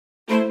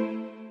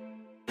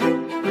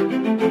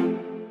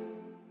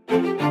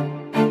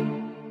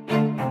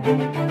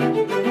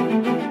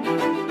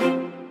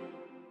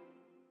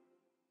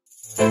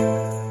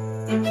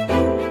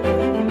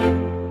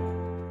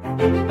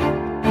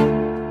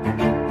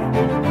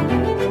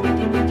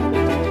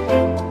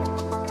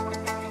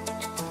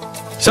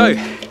So,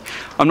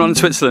 I'm not in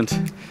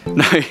Switzerland.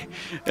 No,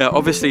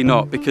 obviously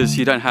not, because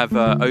you don't have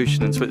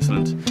ocean in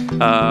Switzerland.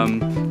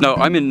 No,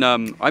 I'm in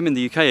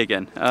the UK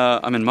again.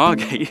 I'm in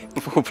Margate,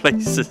 of all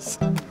places.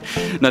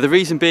 Now, the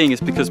reason being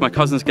is because my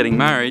cousin's getting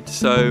married,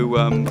 so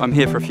I'm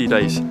here for a few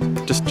days,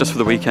 just for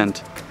the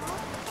weekend.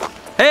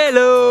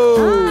 Hello!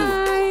 Hi.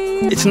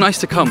 It's nice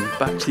to come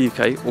back to the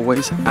UK,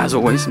 always, as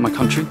always, in my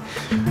country.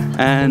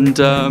 And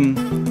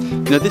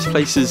you know, this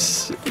place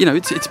is, you know,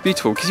 it's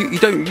beautiful, because you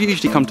don't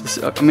usually come to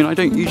the, I mean, I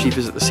don't usually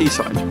visit the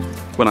seaside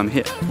when I'm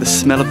here. The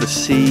smell of the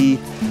sea,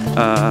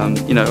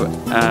 you know,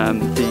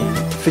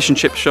 the fish and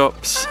chip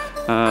shops,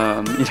 you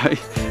know,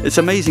 it's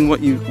amazing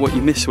what you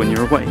miss when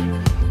you're away.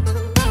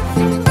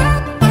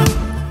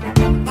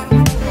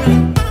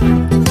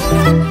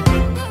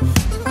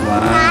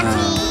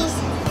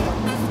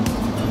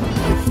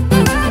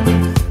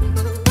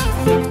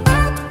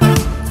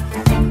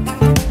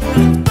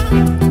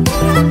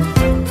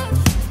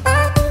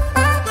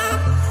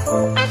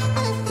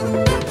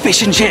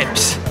 Fish and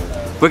chips!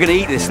 We're gonna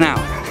eat this now.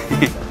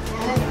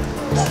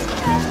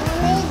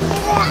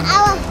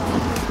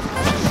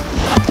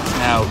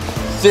 Now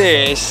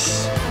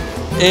this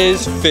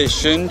is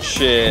fish and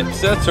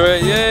chips. That's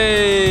right,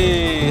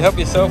 yay! Help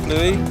yourself,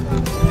 Louis.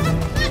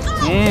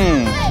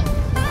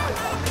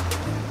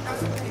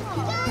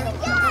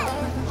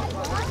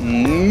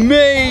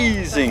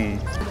 Amazing!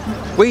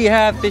 We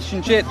have fish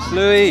and chips,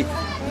 Louis.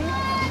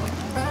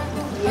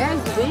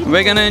 Yes,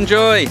 we're gonna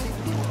enjoy.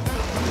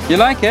 You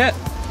like it?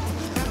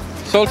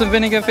 Salt and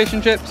vinegar fish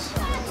and chips?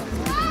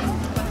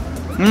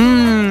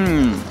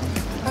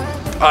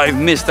 I've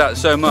missed that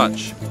so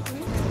much.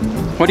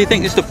 What do you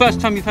think? This is the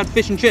first time you've had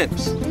fish and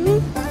chips?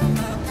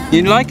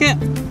 You like it?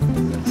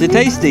 Is it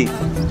tasty?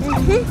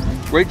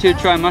 Wait till you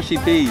try mushy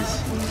peas.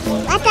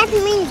 What does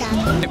it mean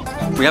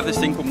though? We have this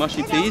thing called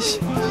mushy peas,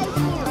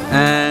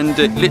 and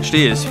it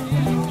literally is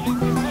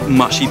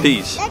mushy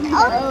peas.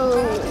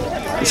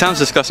 It sounds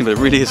disgusting, but it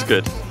really is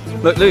good.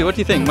 Look, Louis, what do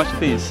you think? Mushy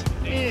peas?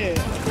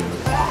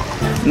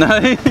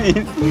 No? Hey,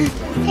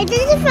 this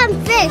is from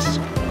fish.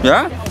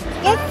 Yeah?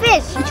 It's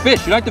fish. It's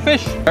fish. You like the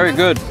fish? Very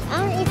good.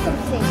 I want to eat some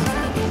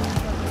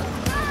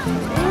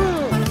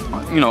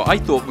fish. You know, I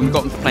thought when we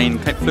got on the plane,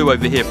 flew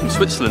over here from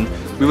Switzerland,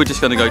 we were just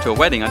going to go to a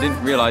wedding. I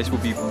didn't realise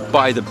we'd be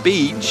by the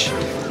beach,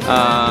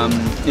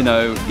 you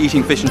know,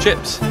 eating fish and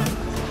chips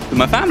with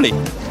my family.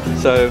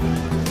 So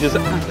it was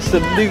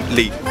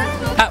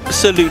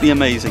absolutely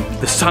amazing.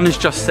 The sun has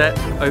just set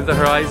over the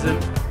horizon.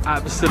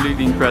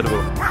 Absolutely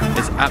incredible.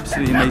 It's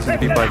absolutely amazing to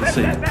be by the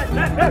sea.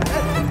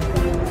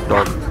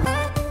 Dog.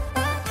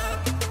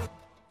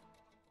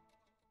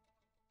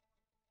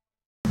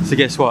 So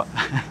guess what?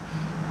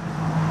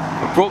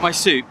 I brought my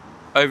suit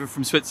over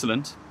from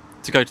Switzerland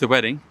to go to the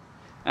wedding,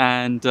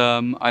 and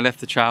I left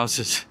the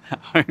trousers at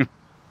home.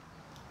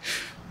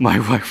 My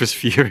wife was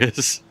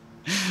furious.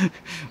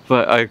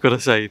 But I've got to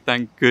say,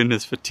 thank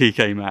goodness for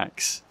TK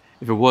Maxx.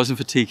 If it wasn't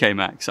for TK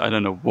Maxx, I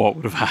don't know what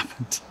would have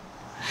happened.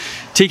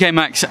 TK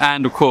Maxx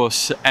and of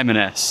course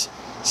M&S.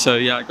 So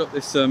yeah, I got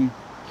this from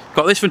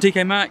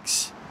TK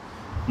Maxx,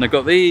 and I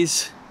got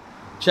these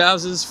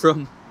trousers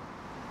from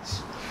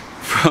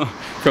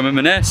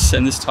M&S,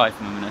 and this tie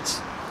from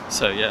M&S.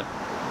 So yeah,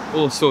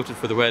 all sorted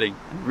for the wedding.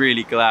 I'm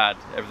really glad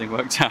everything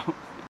worked out.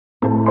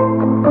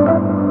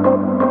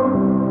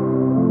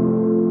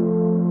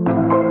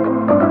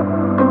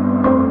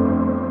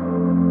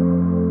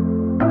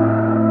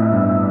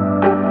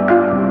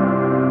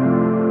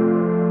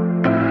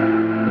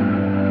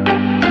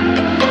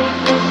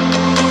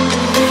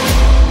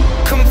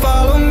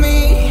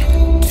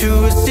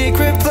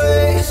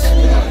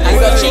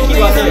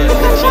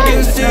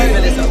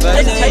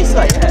 Does it taste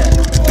like it?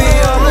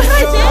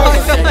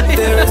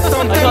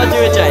 I can't do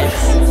it, James.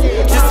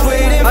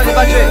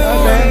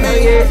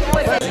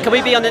 Can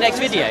we be on the next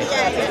video?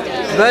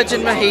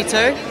 Virgin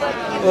mojito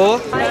or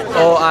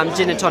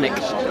gin and tonic.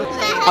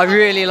 I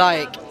really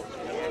like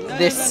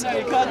this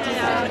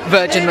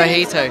virgin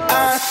mojito.